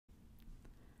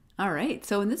All right,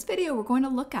 so in this video, we're going to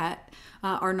look at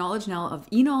our knowledge now of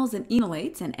enols and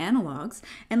enolates and analogs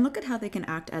and look at how they can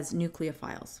act as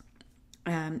nucleophiles.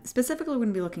 Specifically, we're going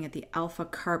to be looking at the alpha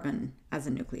carbon as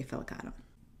a nucleophilic atom.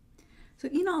 So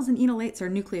enols and enolates are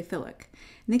nucleophilic,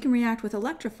 and they can react with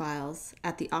electrophiles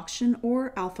at the oxygen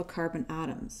or alpha carbon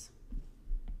atoms.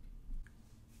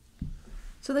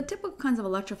 So the typical kinds of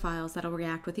electrophiles that will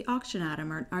react with the oxygen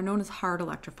atom are known as hard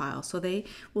electrophiles. So they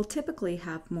will typically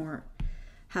have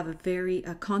a very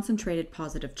concentrated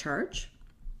positive charge.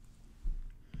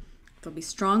 They'll be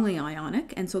strongly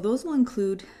ionic, and so those will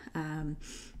include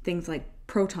things like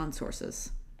proton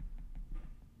sources.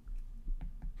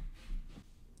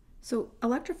 So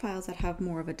electrophiles that have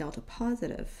more of a delta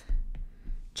positive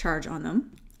charge on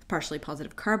them, partially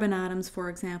positive carbon atoms, for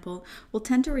example, will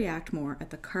tend to react more at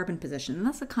the carbon position, and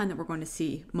that's the kind that we're going to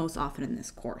see most often in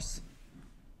this course.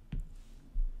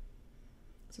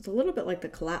 So it's a little bit like the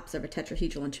collapse of a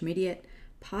tetrahedral intermediate.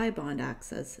 Pi bond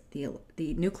acts as the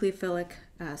nucleophilic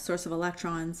source of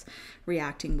electrons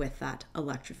reacting with that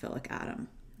electrophilic atom.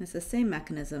 It's the same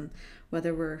mechanism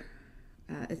whether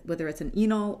it's an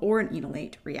enol or an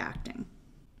enolate reacting.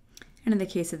 And in the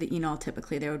case of the enol,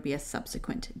 typically there would be a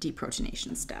subsequent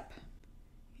deprotonation step.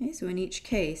 Okay, so in each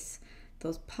case,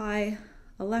 those pi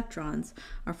electrons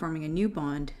are forming a new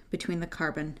bond between the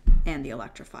carbon and the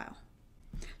electrophile.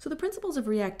 So the principles of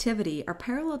reactivity are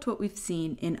parallel to what we've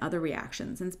seen in other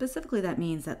reactions, and specifically that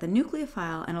means that the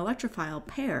nucleophile and electrophile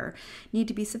pair need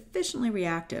to be sufficiently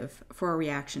reactive for a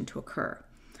reaction to occur.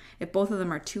 If both of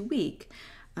them are too weak,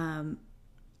 the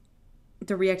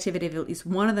reactivity of at least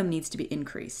one of them needs to be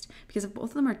increased, because if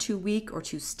both of them are too weak or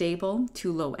too stable,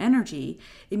 too low energy,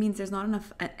 it means there's not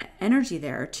enough energy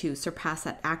there to surpass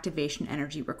that activation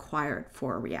energy required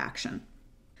for a reaction.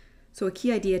 So a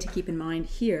key idea to keep in mind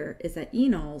here is that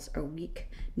enols are weak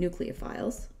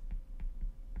nucleophiles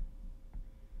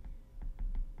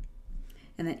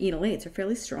and that enolates are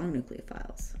fairly strong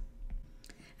nucleophiles.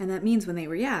 And that means when they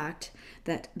react,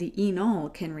 that the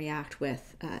enol can react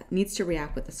with, needs to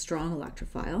react with a strong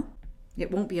electrophile.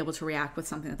 It won't be able to react with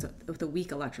something that's with a weak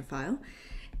electrophile.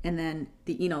 And then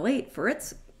the enolate, for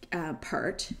its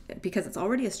part, because it's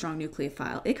already a strong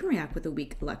nucleophile, it can react with a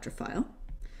weak electrophile.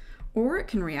 Or it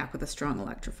can react with a strong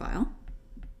electrophile.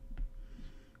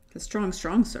 Because strong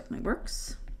certainly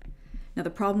works. Now the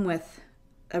problem with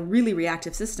a really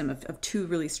reactive system of two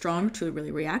really strong, two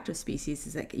really reactive species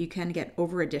is that you can get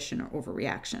over-addition or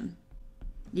overreaction.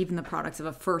 Even the products of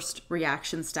a first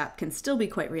reaction step can still be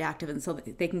quite reactive, and so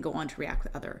they can go on to react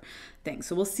with other things.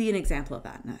 So we'll see an example of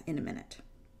that in a minute.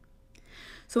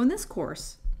 So in this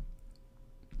course,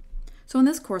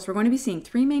 we're going to be seeing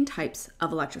three main types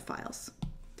of electrophiles: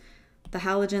 the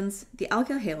halogens, the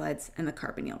alkyl halides, and the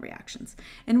carbonyl reactions.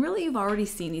 And really, you've already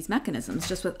seen these mechanisms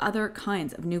just with other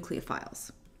kinds of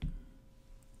nucleophiles.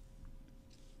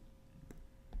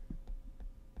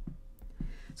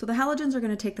 So the halogens are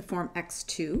going to take the form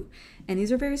X2, and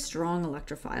these are very strong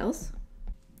electrophiles.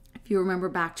 If you remember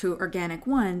back to organic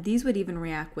 1, these would even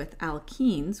react with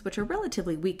alkenes, which are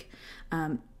relatively weak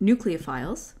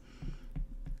nucleophiles,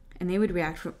 and they would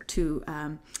react to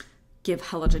give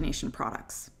halogenation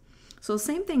products. So the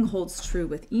same thing holds true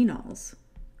with enols.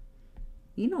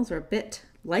 Enols are a bit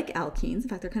like alkenes. In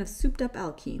fact, they're kind of souped up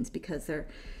alkenes because they're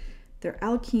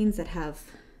alkenes that have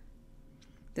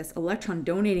this electron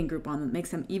donating group on them that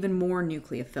makes them even more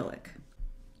nucleophilic.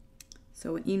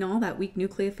 So an enol, that weak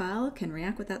nucleophile, can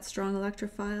react with that strong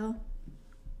electrophile.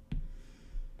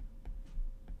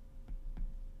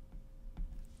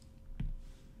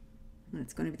 And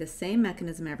it's going to be the same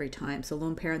mechanism every time. So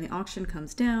lone pair on the oxygen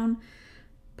comes down.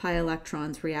 Pi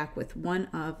electrons react with one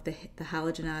of the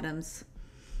halogen atoms,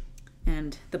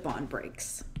 and the bond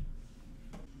breaks.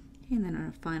 And then on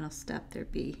a final step,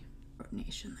 there'd be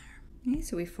protonation there. Okay,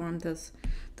 so we formed those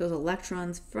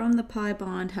electrons from the pi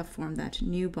bond have formed that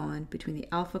new bond between the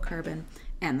alpha carbon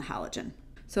and the halogen.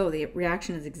 So the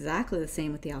reaction is exactly the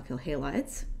same with the alkyl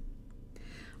halides,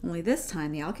 only this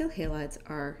time the alkyl halides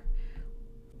are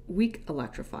weak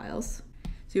electrophiles.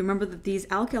 So you remember that these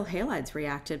alkyl halides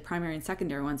reacted, primary and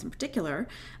secondary ones in particular,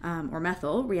 or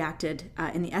methyl, reacted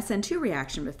in the SN2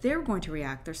 reaction, but if they're going to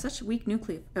react, they're such weak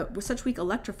such weak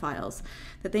electrophiles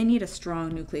that they need a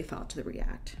strong nucleophile to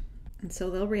react. And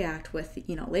so they'll react with the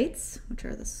enolates, which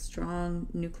are the strong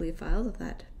nucleophiles of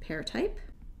that pair type.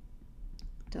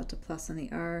 Delta plus on the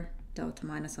R, delta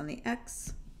minus on the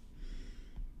X.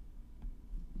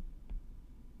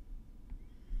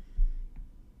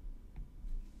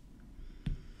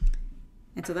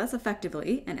 And so that's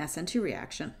effectively an SN2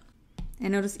 reaction.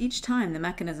 And notice each time the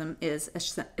mechanism is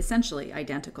essentially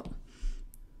identical.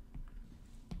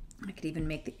 I could even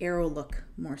make the arrow look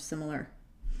more similar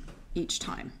each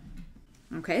time.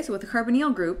 Okay, so with the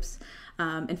carbonyl groups,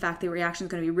 in fact, the reaction is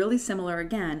going to be really similar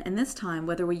again, and this time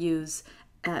whether we use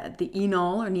the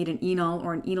enol or need an enol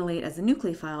or an enolate as a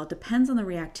nucleophile depends on the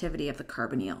reactivity of the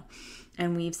carbonyl.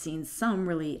 And we've seen some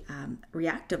really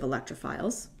reactive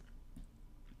electrophiles,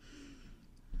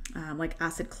 like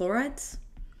acid chlorides,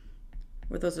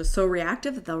 where those are so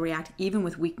reactive that they'll react even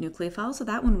with weak nucleophiles. So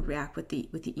that one would react with the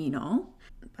enol.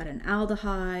 But an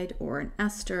aldehyde or an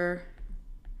ester,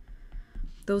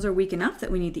 those are weak enough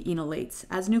that we need the enolates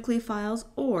as nucleophiles,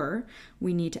 or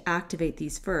we need to activate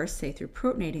these first, say through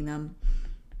protonating them,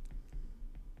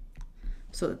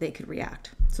 so that they could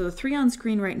react. So the 3 on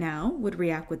screen right now would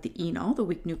react with the enol, the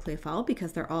weak nucleophile,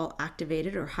 because they're all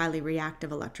activated or highly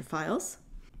reactive electrophiles.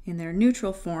 In their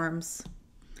neutral forms,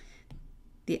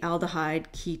 the aldehyde,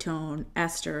 ketone,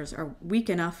 esters are weak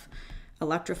enough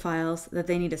electrophiles that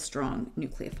they need a strong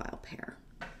nucleophile pair.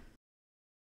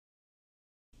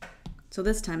 So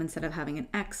this time, instead of having an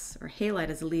X or halide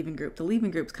as a leaving group, the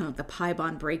leaving group is kind of the pi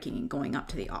bond breaking and going up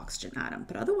to the oxygen atom.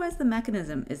 But otherwise, the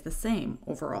mechanism is the same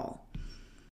overall.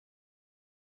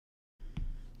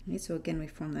 Okay, so again, we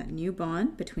form that new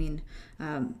bond between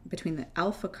the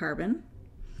alpha carbon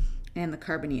and the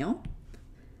carbonyl.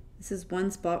 This is one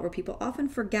spot where people often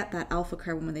forget that alpha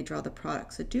carbon when they draw the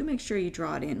product. So do make sure you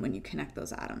draw it in when you connect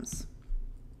those atoms.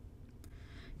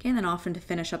 Okay, and then often to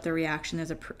finish up the reaction,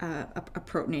 there's a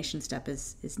protonation step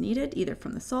is needed, either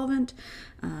from the solvent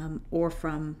or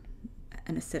from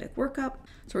an acidic workup.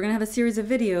 So we're going to have a series of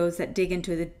videos that dig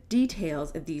into the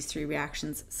details of these 3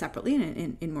 reactions separately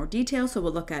and in more detail. So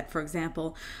we'll look at, for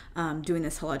example, doing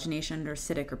this halogenation under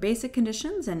acidic or basic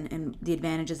conditions and the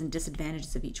advantages and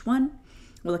disadvantages of each one.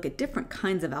 We'll look at different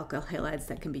kinds of alkyl halides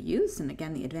that can be used, and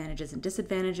again, the advantages and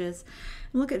disadvantages.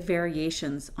 We'll look at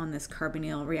variations on this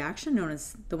carbonyl reaction, known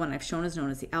as the one I've shown is known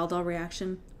as the aldol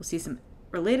reaction. We'll see some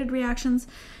related reactions,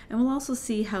 and we'll also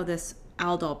see how this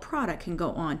aldol product can go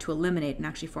on to eliminate and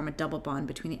actually form a double bond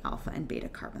between the alpha and beta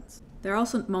carbons. There are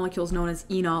also molecules known as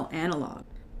enol analog.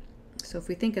 So if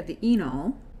we think of the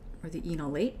enol or the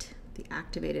enolate, the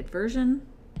activated version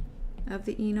of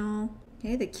the enol,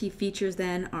 okay, the key features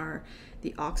then are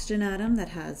the oxygen atom that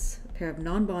has a pair of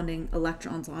non-bonding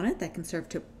electrons on it that can serve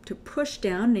to push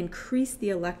down and increase the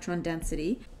electron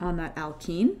density on that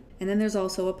alkene. And then there's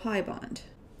also a pi bond.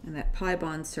 And that pi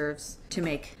bond serves to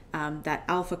make that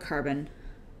alpha carbon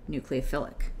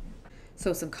nucleophilic.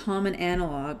 So some common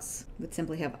analogs would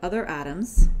simply have other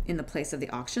atoms in the place of the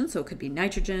oxygen. So it could be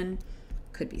nitrogen,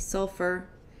 could be sulfur.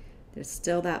 There's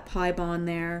still that pi bond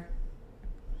there.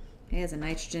 Okay, as a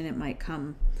nitrogen, it might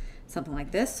come something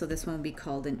like this. So this one would be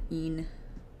called an ene.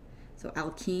 So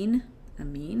alkene,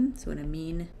 amine. So an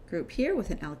amine group here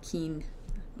with an alkene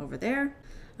over there.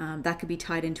 That could be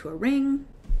tied into a ring.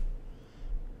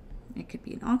 It could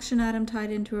be an oxygen atom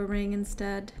tied into a ring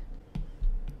instead,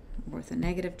 or with a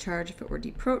negative charge if it were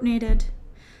deprotonated.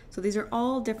 So these are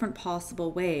all different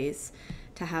possible ways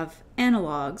to have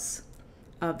analogs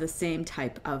of the same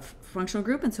type of functional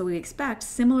group, and so we expect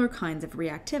similar kinds of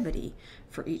reactivity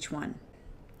for each one.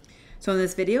 So in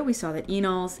this video, we saw that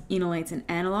enols, enolates, and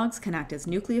analogs can act as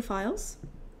nucleophiles.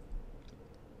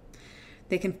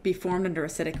 They can be formed under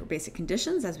acidic or basic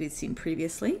conditions, as we've seen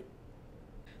previously.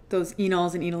 Those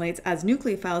enols and enolates as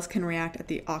nucleophiles can react at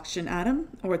the oxygen atom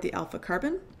or at the alpha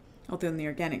carbon. Although in the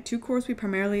organic 2 course, we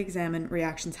primarily examine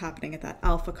reactions happening at that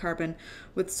alpha carbon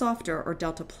with softer or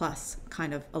delta plus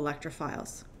kind of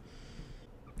electrophiles.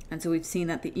 And so we've seen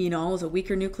that the enol is a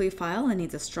weaker nucleophile and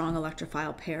needs a strong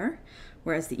electrophile pair,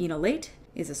 whereas the enolate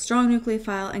is a strong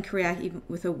nucleophile and can react even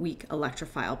with a weak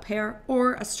electrophile pair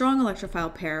or a strong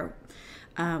electrophile pair,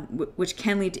 which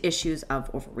can lead to issues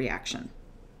of overreaction.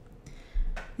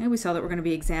 And we saw that we're going to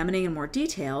be examining in more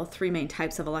detail 3 main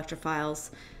types of electrophiles: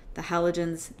 the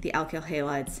halogens, the alkyl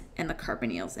halides, and the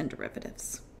carbonyls and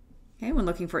derivatives. Okay, when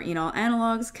looking for enol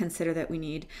analogs, consider that we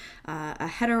need a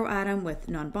heteroatom with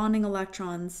non-bonding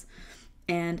electrons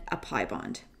and a pi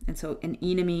bond. And so an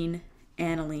enamine,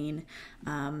 aniline,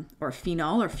 or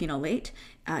phenol or phenolate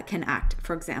can act,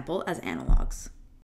 for example, as analogs.